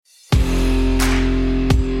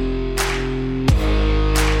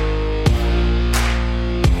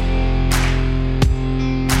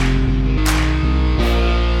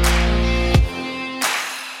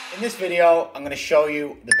video, I'm going to show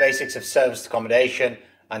you the basics of serviced accommodation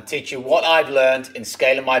and teach you what I've learned in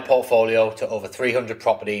scaling my portfolio to over 300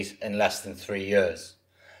 properties in less than 3 years.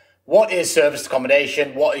 What is serviced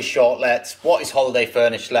accommodation? What is short lets? What is holiday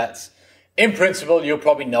furnished lets? In principle, you'll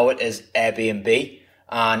probably know it as Airbnb,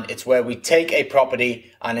 and it's where we take a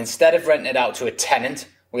property and instead of renting it out to a tenant,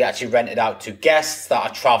 we actually rent it out to guests that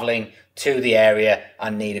are traveling to the area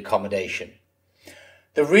and need accommodation.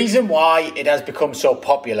 The reason why it has become so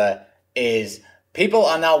popular is people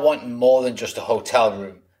are now wanting more than just a hotel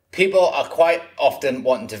room. People are quite often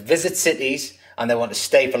wanting to visit cities and they want to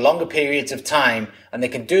stay for longer periods of time, and they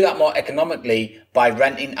can do that more economically by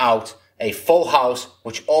renting out a full house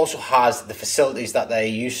which also has the facilities that they're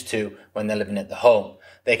used to when they're living at the home.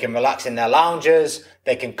 They can relax in their lounges,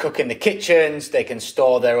 they can cook in the kitchens, they can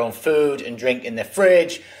store their own food and drink in their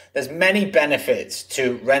fridge. There's many benefits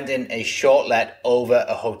to renting a short let over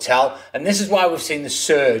a hotel, and this is why we've seen the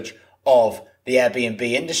surge of the Airbnb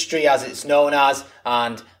industry, as it's known as,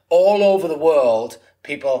 and all over the world,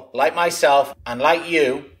 people like myself and like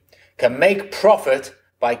you can make profit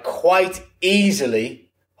by quite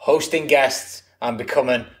easily hosting guests and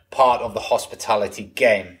becoming part of the hospitality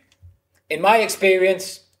game. In my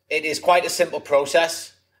experience, it is quite a simple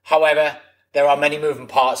process. However, there are many moving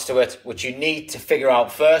parts to it, which you need to figure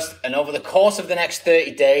out first. And over the course of the next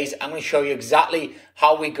 30 days, I'm going to show you exactly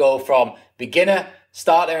how we go from beginner,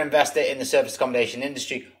 starter investor in the serviced accommodation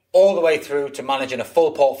industry, all the way through to managing a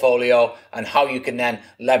full portfolio and how you can then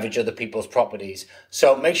leverage other people's properties.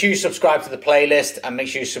 So make sure you subscribe to the playlist and make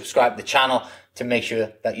sure you subscribe to the channel to make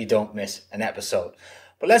sure that you don't miss an episode.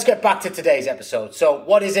 But let's get back to today's episode. So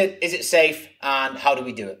what is it? Is it safe? And how do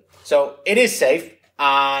we do it? So it is safe.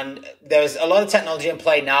 And there's a lot of technology in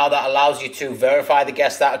play now that allows you to verify the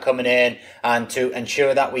guests that are coming in and to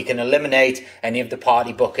ensure that we can eliminate any of the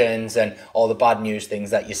party bookings and all the bad news things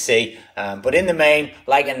that you see. But in the main,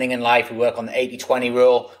 like anything in life, we work on the 80-20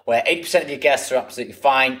 rule, where 80% of your guests are absolutely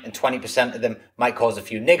fine and 20% of them might cause a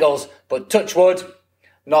few niggles. But touch wood,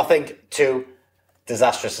 nothing too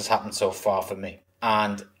disastrous has happened so far for me.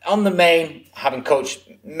 And on the main, having coached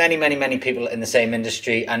many people in the same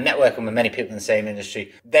industry and networking with many people in the same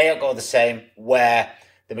industry, they all go the same, where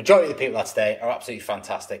the majority of the people that stay are absolutely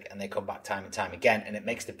fantastic and they come back time and time again, and it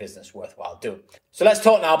makes the business worthwhile doing. So let's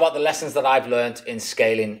talk now about the lessons that I've learned in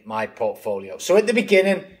scaling my portfolio. So at the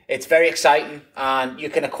beginning, it's very exciting and you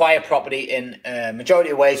can acquire property in a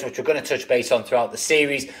majority of ways, which we're going to touch base on throughout the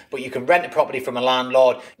series. But you can rent a property from a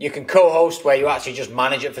landlord. You can co-host, where you actually just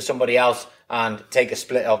manage it for somebody else and take a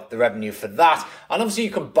split of the revenue for that. And obviously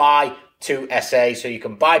you can buy to SA, so you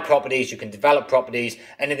can buy properties, you can develop properties,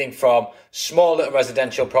 anything from small little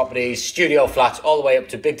residential properties, studio flats, all the way up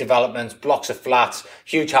to big developments, blocks of flats,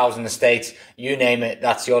 huge housing estates, you name it.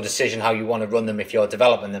 That's your decision how you want to run them if you're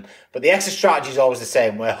developing them. But the exit strategy is always the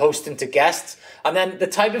same. We're hosting to guests, and then the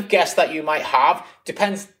type of guest that you might have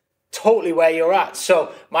depends totally where you're at.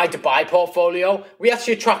 So my Dubai portfolio, we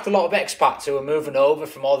actually attract a lot of expats who are moving over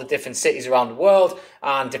from all the different cities around the world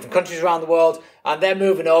and different countries around the world, and they're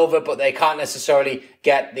moving over, but they can't necessarily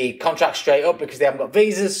get the contract straight up because they haven't got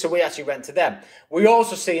visas, so we actually rent to them. We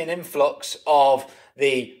also see an influx of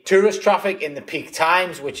the tourist traffic in the peak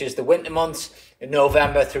times, which is the winter months, in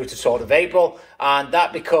November through to sort of April, and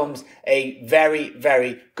that becomes a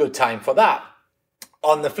very good time for that.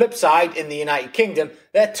 On the flip side, in the United Kingdom,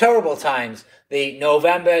 they're terrible times. The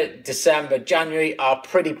November, December, January are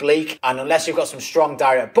pretty bleak. And unless you've got some strong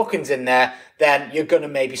direct bookings in there, then you're going to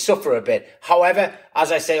maybe suffer a bit. However,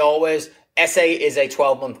 as I say always, SA is a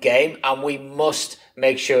 12-month game and we must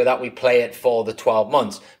make sure that we play it for the 12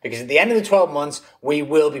 months. Because at the end of the 12 months, we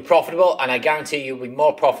will be profitable. And I guarantee you'll be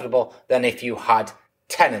more profitable than if you had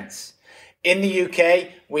tenants. In the UK,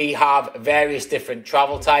 we have various different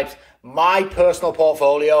travel types. My personal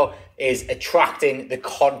portfolio is attracting the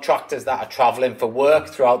contractors that are traveling for work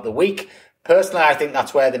throughout the week. Personally, I think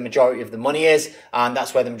that's where the majority of the money is, and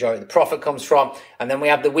that's where the majority of the profit comes from. And then we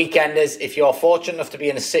have the weekenders. If you're fortunate enough to be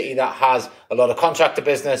in a city that has a lot of contractor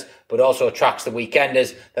business, but also attracts the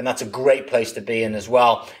weekenders, then that's a great place to be in as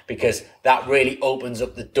well, because that really opens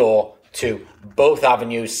up the door to both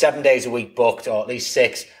avenues, 7 days a week booked, or at least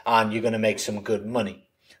 6, and you're going to make some good money.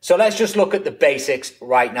 So let's just look at the basics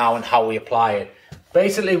right now and how we apply it.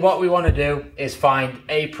 Basically, what we want to do is find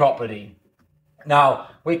a property. Now,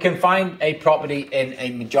 we can find a property in a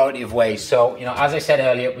majority of ways. So, as I said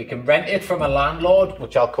earlier, we can rent it from a landlord,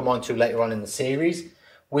 which I'll come on to later on in the series.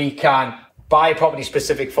 We can buy a property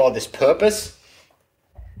specific for this purpose.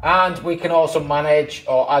 And we can also manage,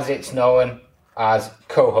 or as it's known as,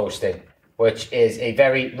 co-hosting, which is a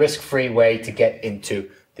very risk-free way to get into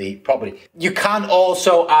the property. You can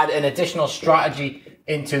also add an additional strategy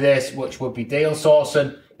into this, which would be deal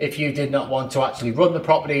sourcing. If you did not want to actually run the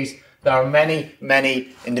properties, there are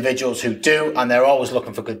many individuals who do, and they're always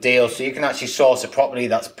looking for good deals. So you can actually source a property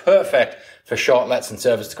that's perfect for short lets and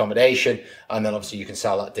serviced accommodation, and then obviously you can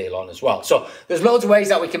sell that deal on as well. So there's loads of ways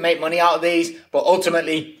that we can make money out of these, but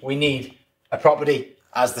ultimately we need a property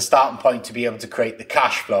as the starting point to be able to create the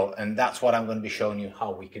cash flow, and that's what I'm going to be showing you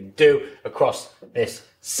how we can do across this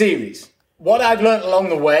series. What I've learned along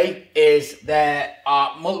the way is there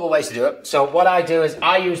are multiple ways to do it. So what I do is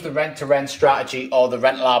I use the rent-to-rent strategy, or the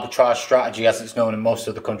rental arbitrage strategy as it's known in most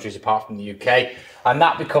of the countries apart from the UK. And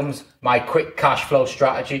that becomes my quick cash flow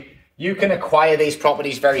strategy. You can acquire these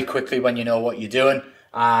properties very quickly when you know what you're doing.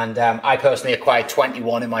 And I personally acquired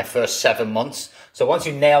 21 in my first 7 months. So once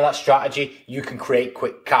you nail that strategy, you can create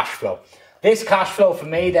quick cash flow. This cash flow for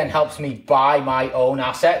me then helps me buy my own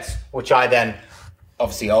assets, which I then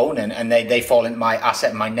obviously own, and they fall into my asset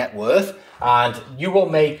and my net worth, and you will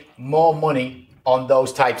make more money on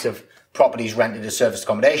those types of properties rented as serviced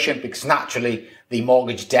accommodation, because naturally the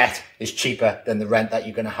mortgage debt is cheaper than the rent that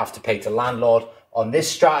you're going to have to pay to landlord on this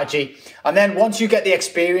strategy. And then once you get the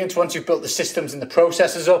experience, once you've built the systems and the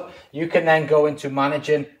processes up, you can then go into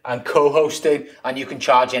managing and co-hosting, and you can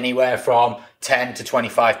charge anywhere from 10 to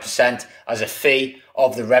 25% as a fee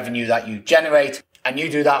of the revenue that you generate. And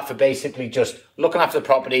you do that for basically just looking after the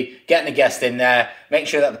property, getting a guest in there, make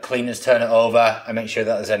sure that the cleaners turn it over, and make sure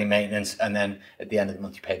that there's any maintenance. And then at the end of the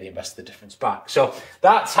month, you pay the investor the difference back. So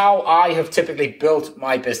that's how I have typically built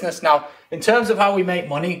my business. Now, in terms of how we make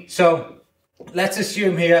money, so let's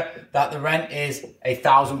assume here that the rent is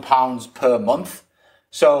 £1,000 per month.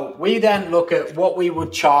 So we then look at what we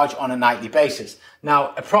would charge on a nightly basis.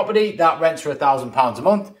 Now, a property that rents for £1,000 a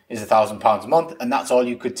month is £1,000 a month, and that's all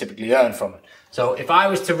you could typically earn from it. So if I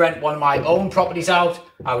was to rent one of my own properties out,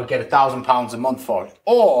 I would get £1,000 a month for it.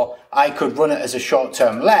 Or I could run it as a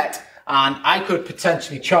short-term let, and I could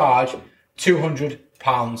potentially charge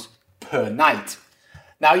 £200 per night.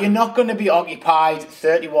 Now, you're not going to be occupied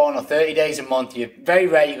 31 or 30 days a month. You're very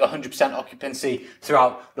rare you got 100% occupancy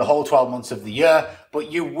throughout the whole 12 months of the year, but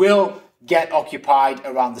you will get occupied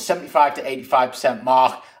around the 75 to 85%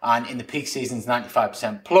 mark, and in the peak seasons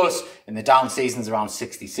 95% plus, in the down seasons around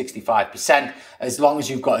 60-65%, as long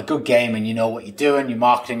as you've got a good game and you know what you're doing, you're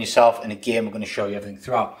marketing yourself, and again we're going to show you everything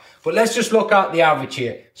throughout. But let's just look at the average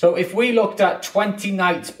here. So if we looked at 20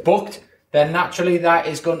 nights booked, then naturally that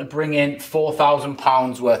is going to bring in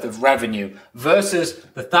 £4,000 worth of revenue versus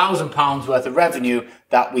the £1,000 worth of revenue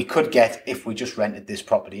that we could get if we just rented this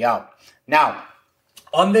property out. Now,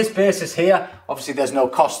 on this basis here, obviously there's no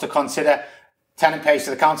cost to consider. Tenant pays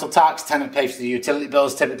for the council tax, tenant pays for the utility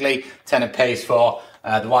bills typically, tenant pays for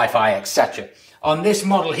the Wi-Fi, etc. On this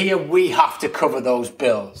model here, we have to cover those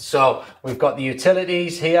bills. So we've got the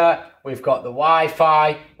utilities here, we've got the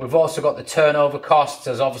Wi-Fi, we've also got the turnover costs,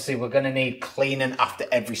 as obviously we're going to need cleaning after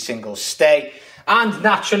every single stay. And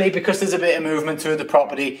naturally, because there's a bit of movement through the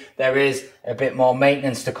property, there is a bit more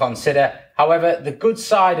maintenance to consider. However, the good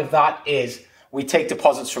side of that is we take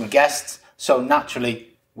deposits from guests, so naturally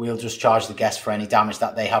we'll just charge the guests for any damage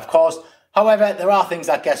that they have caused. However, there are things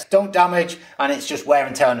that guests don't damage, and it's just wear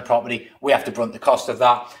and tear on the property. We have to brunt the cost of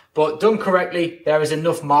that. But done correctly, there is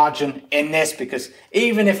enough margin in this, because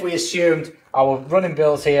even if we assumed our running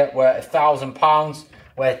bills here were £1,000,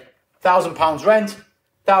 we're £1,000 rent,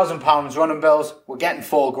 £1,000 running bills, we're getting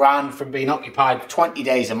 £4,000 from being occupied 20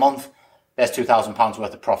 days a month. There's £2,000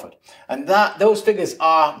 worth of profit. And those figures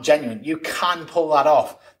are genuine. You can pull that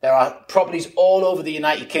off. There are properties all over the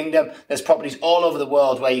United Kingdom. There's properties all over the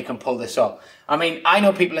world where you can pull this off. I mean, I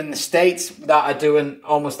know people in the States that are doing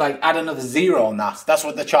almost like add another zero on that. That's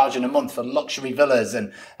what they're charging a month for luxury villas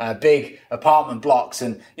and big apartment blocks.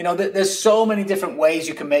 And, you know, there's so many different ways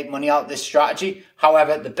you can make money out of this strategy.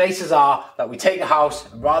 However, the bases are that we take a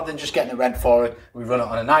house, and rather than just getting a rent for it, we run it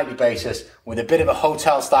on a nightly basis with a bit of a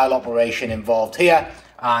hotel style operation involved here.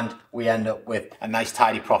 And we end up with a nice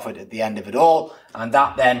tidy profit at the end of it all. And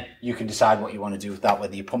that then you can decide what you want to do with that,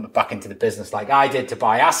 whether you pump it back into the business like I did to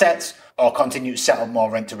buy assets or continue to set up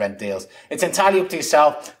more rent-to-rent deals. It's entirely up to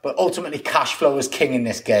yourself, but ultimately cash flow is king in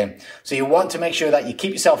this game. So you want to make sure that you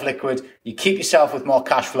keep yourself liquid, you keep yourself with more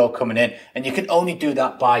cash flow coming in, and you can only do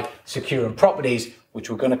that by securing properties,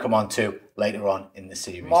 which we're going to come on to later on in the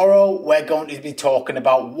series. Tomorrow, we're going to be talking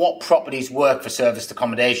about what properties work for serviced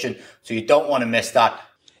accommodation, so you don't want to miss that.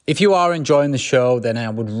 If you are enjoying the show, then I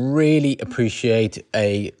would really appreciate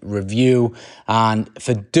a review. And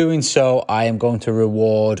for doing so, I am going to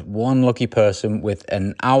reward one lucky person with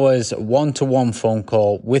an hour's one-to-one phone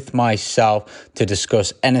call with myself to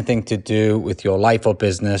discuss anything to do with your life or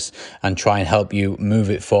business and try and help you move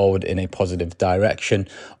it forward in a positive direction.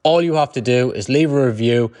 All you have to do is leave a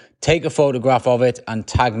review, take a photograph of it and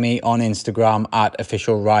tag me on Instagram at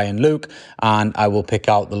official Ryan Luke, and I will pick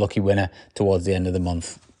out the lucky winner towards the end of the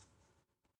month.